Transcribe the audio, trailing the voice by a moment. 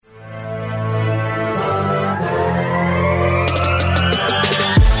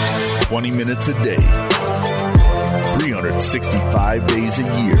minutes a day, 365 days a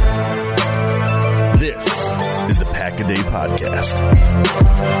year. This is the Pack-A-Day Podcast.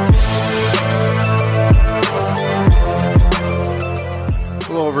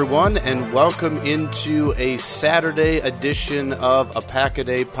 Hello, everyone, and welcome into a Saturday edition of a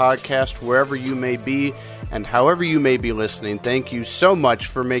Pack-A-Day Podcast, wherever you may be and however you may be listening. Thank you so much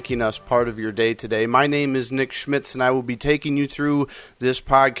for making us part of your day today. My name is Nick Schmitz, and I will be taking you through this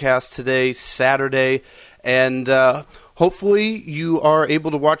podcast today, Saturday, and hopefully you are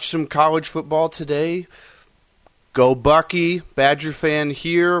able to watch some college football today. Go Bucky, Badger fan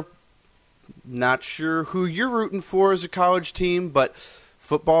here. Not sure who you're rooting for as a college team, but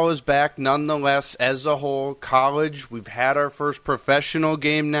football is back nonetheless as a whole. College, we've had our first professional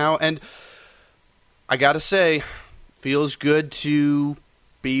game now, and I got to say, feels good to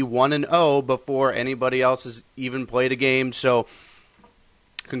be 1-0 before anybody else has even played a game. So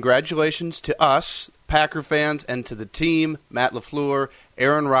congratulations to us, Packer fans, and to the team, Matt LaFleur,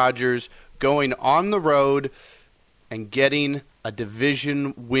 Aaron Rodgers, going on the road and getting a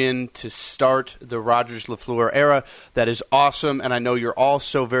division win to start the Rodgers-LaFleur era. That is awesome, and I know you're all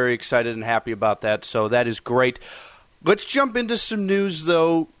so very excited and happy about that, so that is great. Let's jump into some news,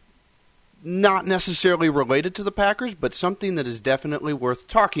 though, not necessarily related to the Packers, but something that is definitely worth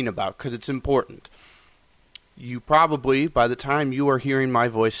talking about because it's important. You probably, by the time you are hearing my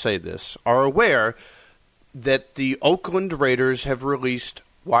voice say this, are aware that the Oakland Raiders have released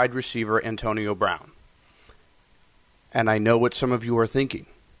wide receiver Antonio Brown. And I know what some of you are thinking.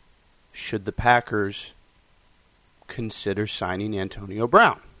 Should the Packers consider signing Antonio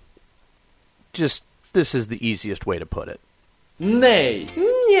Brown? Just, this is the easiest way to put it. Nej,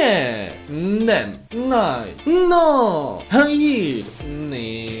 nie, nem, nej, no, hej,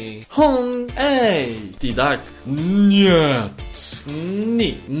 nej, hon, ej, tidak, niet,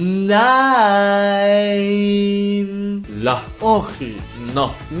 ni, nein, la, ochi,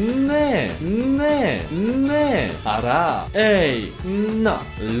 no, ne, ara, ej, na,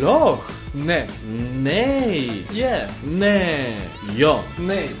 loch, ne, nej, je, ne, jo,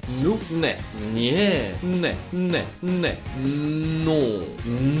 ne, nu, ne, nie, ne, no,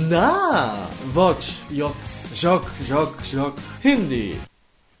 na, watch, yoks, jok, hindi.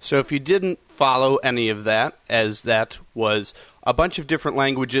 So if you didn't follow any of that, as that was a bunch of different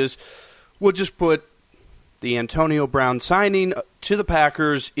languages, we'll just put the Antonio Brown signing to the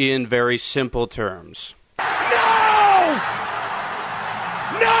Packers in very simple terms.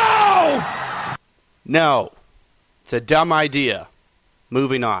 No! It's a dumb idea.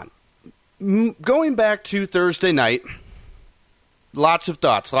 Moving on. Going back to Thursday night, lots of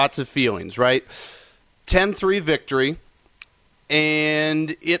thoughts, lots of feelings, right? 10-3 victory,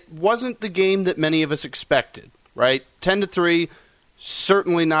 and it wasn't the game that many of us expected, right? 10-3,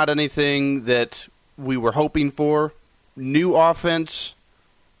 certainly not anything that we were hoping for. New offense,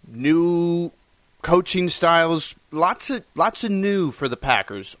 new coaching styles, lots of new for the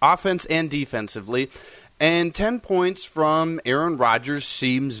Packers, offense and defensively. And 10 points from Aaron Rodgers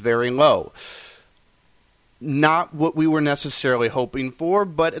seems very low. Not what we were necessarily hoping for,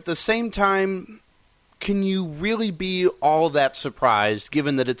 but at the same time, can you really be all that surprised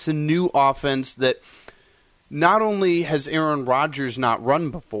given that it's a new offense that not only has Aaron Rodgers not run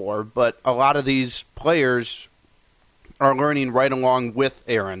before, but a lot of these players are learning right along with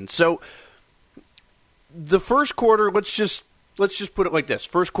Aaron. So the first quarter, let's just put it like this.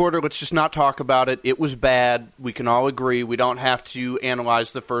 First quarter, let's just not talk about it. It was bad. We can all agree. We don't have to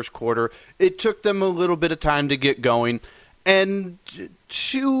analyze the first quarter. It took them a little bit of time to get going. And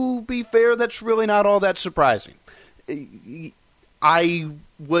to be fair, that's really not all that surprising. I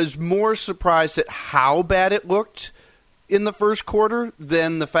was more surprised at how bad it looked in the first quarter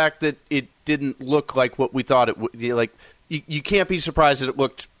than the fact that it didn't look like what we thought it would. Like, you can't be surprised that it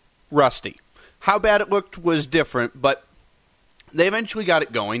looked rusty. How bad it looked was different, but they eventually got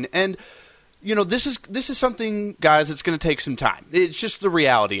it going, and you know this is something, guys, that's going to take some time. It's just the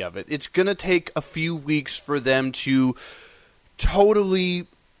reality of it. It's going to take a few weeks for them to totally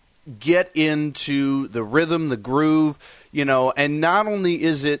get into the rhythm, the groove, you know. And not only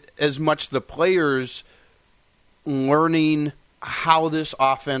is it as much the players learning how this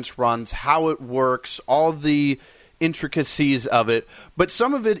offense runs, how it works, all the intricacies of it, but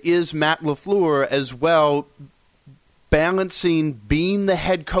some of it is Matt LaFleur as well, balancing being the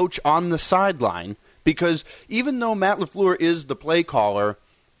head coach on the sideline, because even though Matt LaFleur is the play caller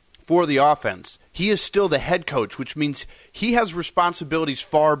for the offense, he is still the head coach, which means he has responsibilities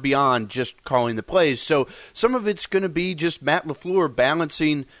far beyond just calling the plays. So some of it's going to be just Matt LaFleur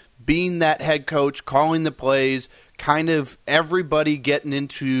balancing being that head coach, calling the plays, kind of everybody getting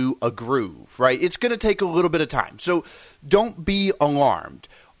into a groove, right? It's going to take a little bit of time. So don't be alarmed.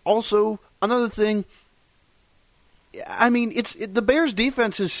 Also, another thing, I mean, the Bears'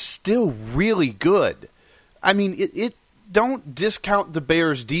 defense is still really good. I mean, don't discount the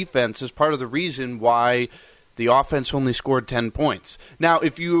Bears' defense as part of the reason why the offense only scored 10 points. Now,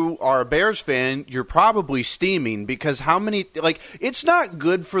 if you are a Bears fan, you're probably steaming because it's not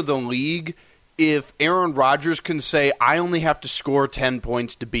good for the league if Aaron Rodgers can say, I only have to score 10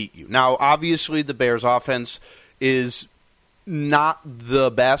 points to beat you. Now, obviously, the Bears' offense is not the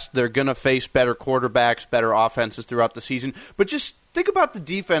best. They're going to face better quarterbacks, better offenses throughout the season. But just think about the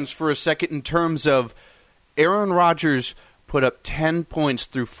defense for a second in terms of Aaron Rodgers put up 10 points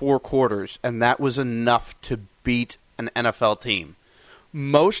through 4 quarters, and that was enough to beat an NFL team.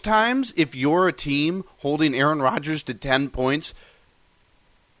 Most times, if you're a team holding Aaron Rodgers to 10 points,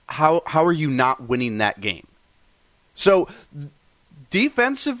 how are you not winning that game? So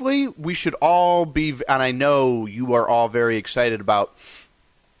defensively, we should all be, and I know you are all very excited about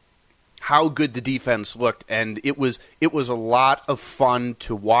how good the defense looked, and it was a lot of fun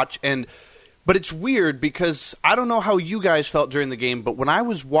to watch. But it's weird because I don't know how you guys felt during the game, but when I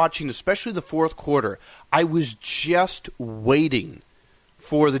was watching, especially the fourth quarter, I was just waiting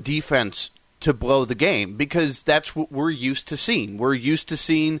for the defense to blow the game because that's what we're used to seeing. We're used to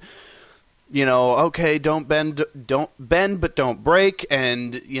seeing, okay, don't bend, but don't break,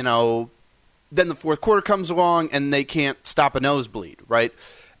 and, then the fourth quarter comes along and they can't stop a nosebleed, right?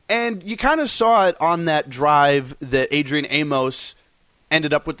 And you kind of saw it on that drive that Adrian Amos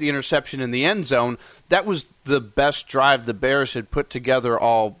ended up with the interception in the end zone. That was the best drive the Bears had put together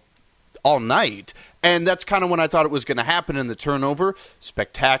all night. And that's kind of when I thought it was going to happen in the turnover.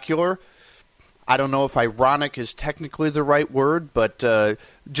 Spectacular. I don't know if ironic is technically the right word, but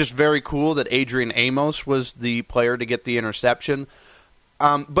just very cool that Adrian Amos was the player to get the interception.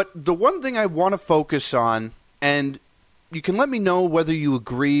 But the one thing I want to focus on, and you can let me know whether you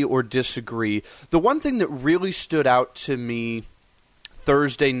agree or disagree, the one thing that really stood out to me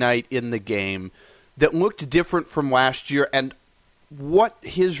Thursday night in the game that looked different from last year, and what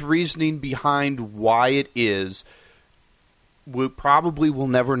his reasoning behind why it is, we probably will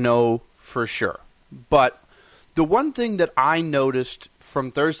never know for sure. But the one thing that I noticed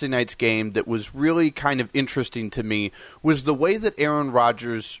from Thursday night's game that was really kind of interesting to me was the way that Aaron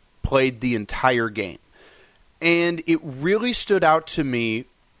Rodgers played the entire game. And it really stood out to me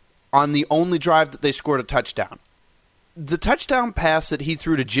on the only drive that they scored a touchdown. The touchdown pass that he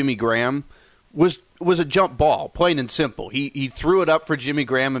threw to Jimmy Graham was a jump ball, plain and simple. He threw it up for Jimmy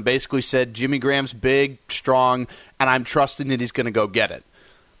Graham and basically said, Jimmy Graham's big, strong, and I'm trusting that he's going to go get it.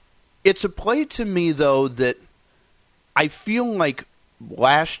 It's a play to me, though, that I feel like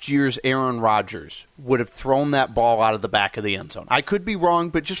last year's Aaron Rodgers would have thrown that ball out of the back of the end zone. I could be wrong,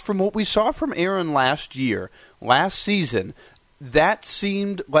 but just from what we saw from Aaron last season, that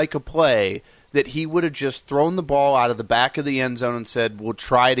seemed like a play that he would have just thrown the ball out of the back of the end zone and said, we'll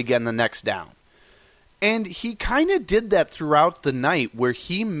try it again the next down. And he kind of did that throughout the night where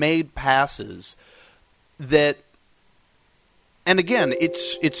he made passes that, and again,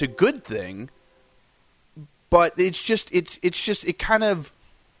 it's a good thing, but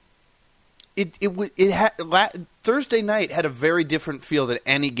Thursday night had a very different feel than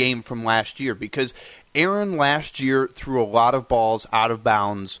any game from last year because Aaron last year threw a lot of balls out of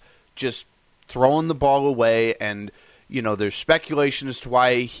bounds, just throwing the ball away, and there's speculation as to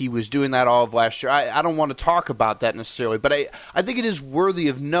why he was doing that all of last year. I don't want to talk about that necessarily, but I think it is worthy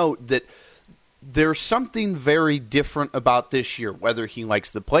of note that there's something very different about this year, whether he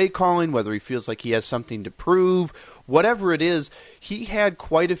likes the play calling, whether he feels like he has something to prove, whatever it is. He had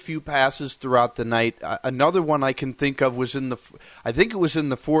quite a few passes throughout the night. Another one I can think of was in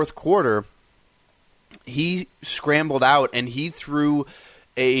the fourth quarter. He scrambled out and he threw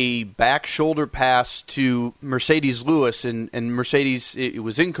a back shoulder pass to Mercedes Lewis, and Mercedes, it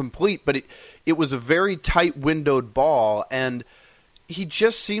was incomplete, but it was a very tight windowed ball, and he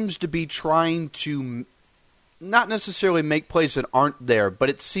just seems to be trying to not necessarily make plays that aren't there, but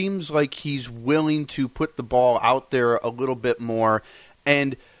it seems like he's willing to put the ball out there a little bit more,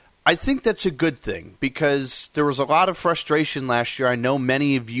 and I think that's a good thing because there was a lot of frustration last year. I know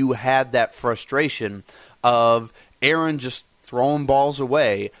many of you had that frustration of Aaron just throwing balls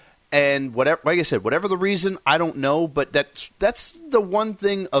away, and whatever. Like I said, whatever the reason, I don't know. But that's the one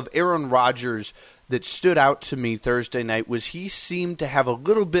thing of Aaron Rodgers that stood out to me Thursday night was he seemed to have a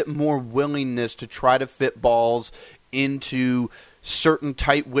little bit more willingness to try to fit balls into certain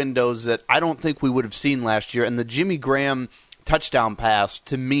tight windows that I don't think we would have seen last year. And the Jimmy Graham touchdown pass,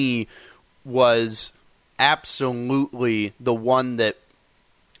 to me, was absolutely the one that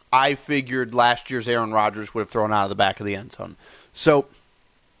I figured last year's Aaron Rodgers would have thrown out of the back of the end zone. So,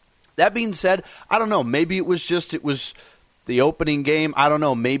 that being said, I don't know. Maybe it was the opening game. I don't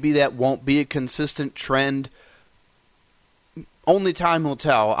know. Maybe that won't be a consistent trend. Only time will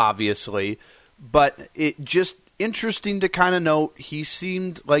tell, obviously. But it just interesting to kind of note, he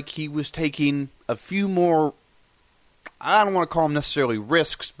seemed like he was taking a few more, I don't want to call them necessarily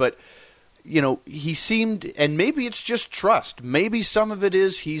risks, but he seemed, and maybe it's just trust. Maybe some of it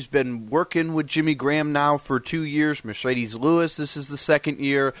is he's been working with Jimmy Graham now for 2 years. Mercedes Lewis, this is the second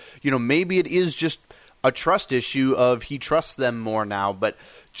year. Maybe it is just a trust issue of he trusts them more now. But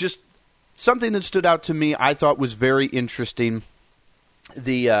just something that stood out to me, I thought was very interesting.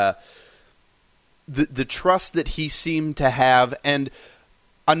 The trust that he seemed to have. And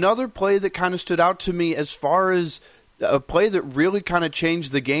another play that kind of stood out to me as far as a play that really kind of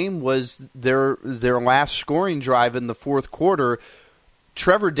changed the game was their last scoring drive in the fourth quarter.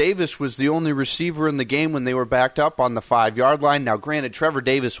 Trevor Davis was the only receiver in the game when they were backed up on the 5-yard line. Now, granted, Trevor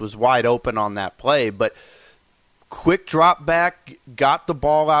Davis was wide open on that play, but quick drop back, got the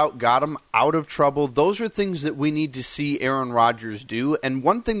ball out, got him out of trouble. Those are things that we need to see Aaron Rodgers do. And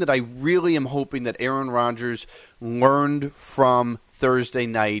one thing that I really am hoping that Aaron Rodgers learned from Thursday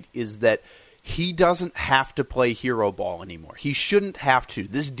night is that he doesn't have to play hero ball anymore. He shouldn't have to.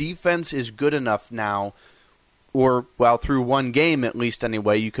 This defense is good enough now, or, well, through one game at least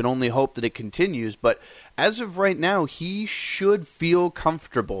anyway. You can only hope that it continues. But as of right now, he should feel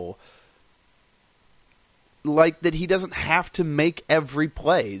comfortable, like that he doesn't have to make every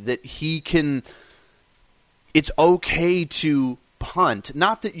play, that he can, it's okay to punt.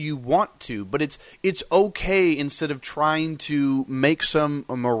 Not that you want to, but it's okay instead of trying to make some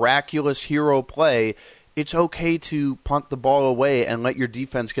miraculous hero play. It's okay to punt the ball away and let your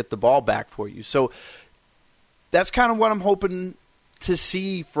defense get the ball back for you. So that's kind of what I'm hoping to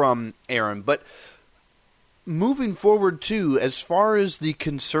see from Aaron. But moving forward, too, as far as the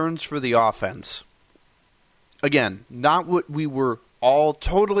concerns for the offense, again, not what we were all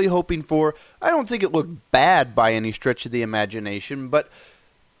totally hoping for. I don't think it looked bad by any stretch of the imagination, but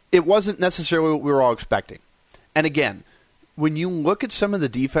it wasn't necessarily what we were all expecting. And again, when you look at some of the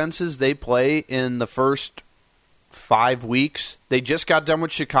defenses they play in the first 5 weeks, they just got done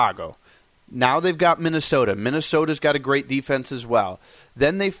with Chicago. Now they've got Minnesota. Minnesota's got a great defense as well.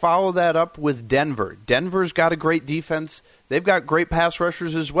 Then they follow that up with Denver. Denver's got a great defense. They've got great pass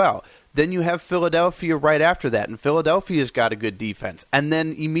rushers as well. Then you have Philadelphia right after that, and Philadelphia's got a good defense. And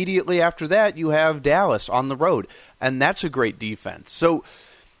then immediately after that, you have Dallas on the road, and that's a great defense. So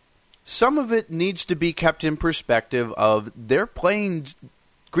some of it needs to be kept in perspective of they're playing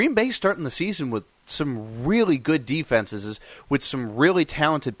Green Bay starting the season with some really good defenses, with some really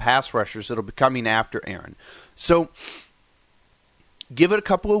talented pass rushers that'll be coming after Aaron. So give it a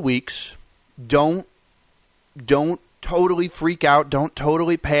couple of weeks. Don't totally freak out. Don't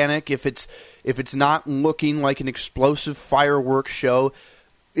totally panic if it's not looking like an explosive fireworks show.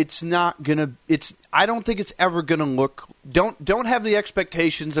 It's not gonna. I don't think it's ever gonna look. Don't have the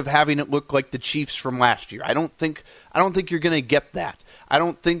expectations of having it look like the Chiefs from last year. I don't think you're gonna get that. I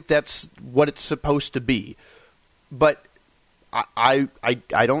don't think that's what it's supposed to be. But I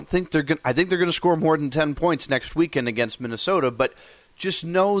don't think they're gonna. I think they're gonna score more than 10 points next weekend against Minnesota. But just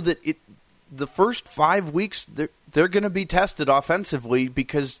know that the first 5 weeks they're going to be tested offensively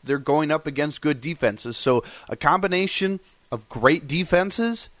because they're going up against good defenses. So a combination of great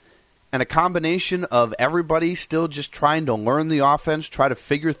defenses and a combination of everybody still just trying to learn the offense, try to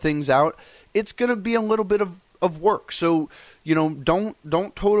figure things out, it's going to be a little bit of work. So,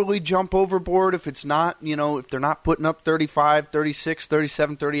 don't totally jump overboard if it's not, if they're not putting up 35, 36,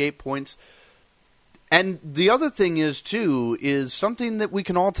 37, 38 points. And the other thing is something that we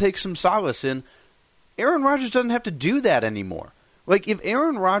can all take some solace in. Aaron Rodgers doesn't have to do that anymore. Like, if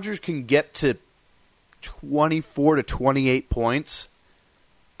Aaron Rodgers can get to 24 to 28 points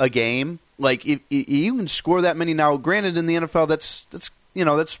a game, like, if you can score that many now, granted in the NFL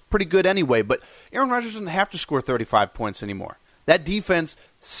that's pretty good anyway, but Aaron Rodgers doesn't have to score 35 points anymore. That defense,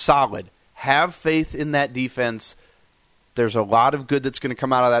 solid. Have faith in that defense. There's a lot of good that's going to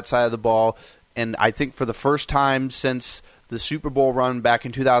come out of that side of the ball. And I think for the first time since the Super Bowl run back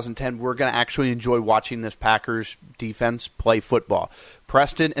in 2010, we're going to actually enjoy watching this Packers defense play football.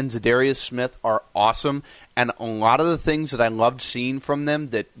 Preston and Zadarius Smith are awesome, and a lot of the things that I loved seeing from them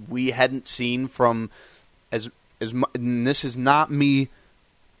that we hadn't seen from and this is not me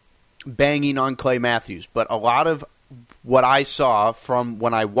banging on Clay Matthews, but a lot of what I saw from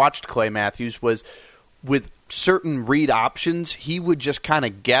when I watched Clay Matthews was with certain read options, he would just kind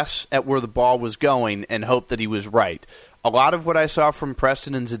of guess at where the ball was going and hope that he was right. A lot of what I saw from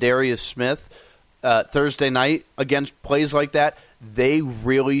Preston and Zadarius Smith Thursday night against plays like that, they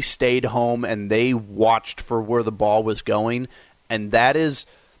really stayed home and they watched for where the ball was going, and that is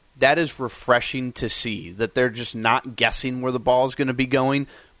refreshing to see, that they're just not guessing where the ball is going to be going,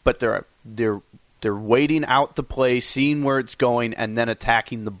 but they're waiting out the play, seeing where it's going, and then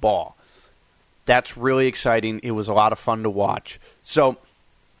attacking the ball. That's really exciting. It was a lot of fun to watch. So,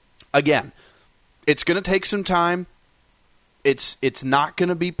 again, it's going to take some time. It's not going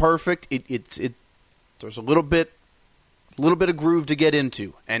to be perfect. There's a little bit of groove to get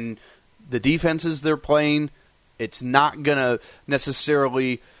into, and the defenses they're playing, it's not going to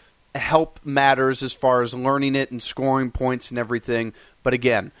necessarily help matters as far as learning it and scoring points and everything. But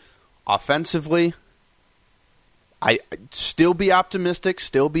again, offensively, I still be optimistic,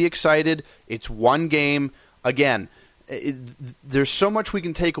 still be excited. It's one game. Again, there's so much we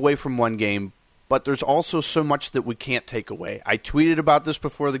can take away from one game, but there's also so much that we can't take away. I tweeted about this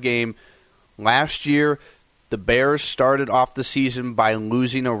before the game. Last year, the Bears started off the season by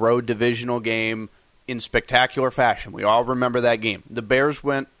losing a road divisional game in spectacular fashion. We all remember that game. The Bears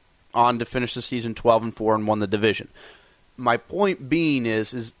went on to finish the season 12-4 and won the division. My point being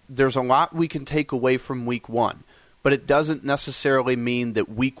is there's a lot we can take away from week one, but it doesn't necessarily mean that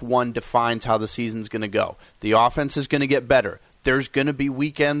week one defines how the season's going to go. The offense is going to get better. There's going to be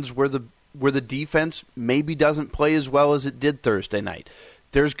weekends where the defense maybe doesn't play as well as it did Thursday night.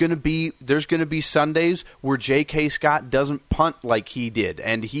 There's going to be Sundays where J.K. Scott doesn't punt like he did,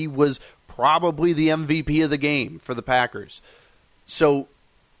 and he was probably the MVP of the game for the Packers. So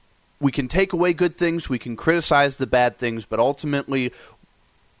we can take away good things, we can criticize the bad things, but ultimately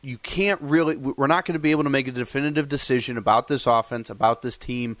we're not going to be able to make a definitive decision about this offense, about this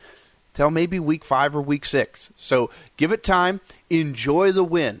team, till maybe week 5 or week 6. So give it time, enjoy the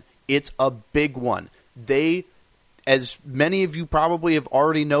win. It's a big one. As many of you probably have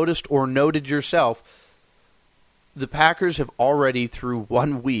already noticed or noted yourself, the Packers have already, through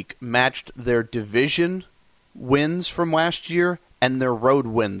 1 week, matched their division wins from last year and their road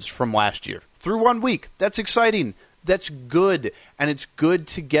wins from last year. Through 1 week. That's exciting. That's good. And it's good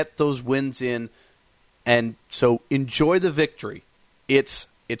to get those wins in. And so enjoy the victory. It's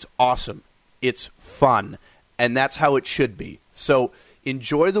awesome. It's fun. And that's how it should be. So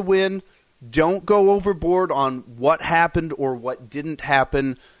enjoy the win. Don't go overboard on what happened or what didn't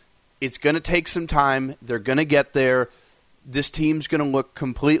happen. It's going to take some time. They're going to get there. This team's going to look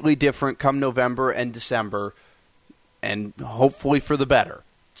completely different come November and December, and hopefully for the better.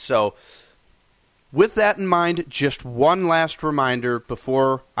 So with that in mind, just one last reminder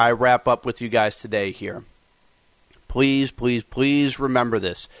before I wrap up with you guys today here. Please, please, please remember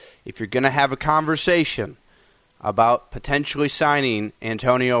this. If you're going to have a conversation about potentially signing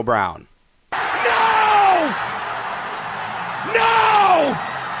Antonio Brown, No!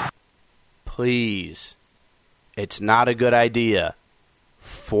 Please. It's not a good idea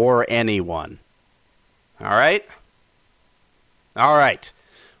for anyone. All right? All right.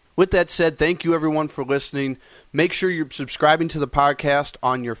 With that said, thank you everyone for listening. Make sure you're subscribing to the podcast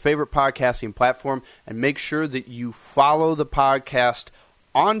on your favorite podcasting platform, and make sure that you follow the podcast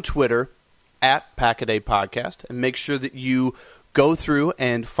on Twitter at Pack-A-Day Podcast, and make sure that you go through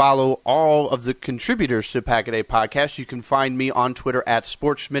and follow all of the contributors to Pack-A-Day Podcast. You can find me on Twitter at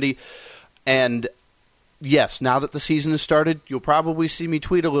SportsSchmitty. And yes, now that the season has started, you'll probably see me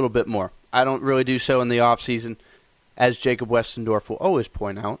tweet a little bit more. I don't really do so in the off-season. As Jacob Westendorf will always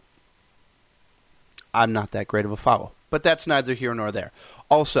point out, I'm not that great of a follow. But that's neither here nor there.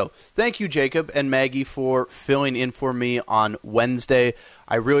 Also, thank you, Jacob and Maggie, for filling in for me on Wednesday.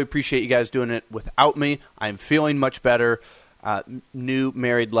 I really appreciate you guys doing it without me. I'm feeling much better. New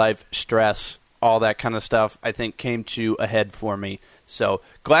married life, stress, all that kind of stuff, I think came to a head for me. So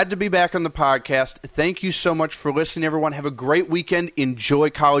glad to be back on the podcast. Thank you so much for listening, everyone. Have a great weekend.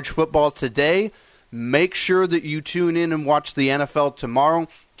 Enjoy college football today. Make sure that you tune in and watch the NFL tomorrow.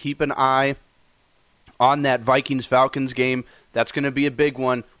 Keep an eye on that Vikings-Falcons game. That's going to be a big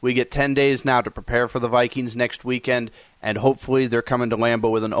one. We get 10 days now to prepare for the Vikings next weekend, and hopefully they're coming to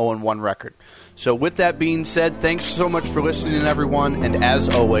Lambeau with an 0-1 record. So with that being said, thanks so much for listening, everyone, and as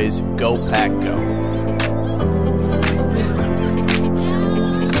always, go Pack, go.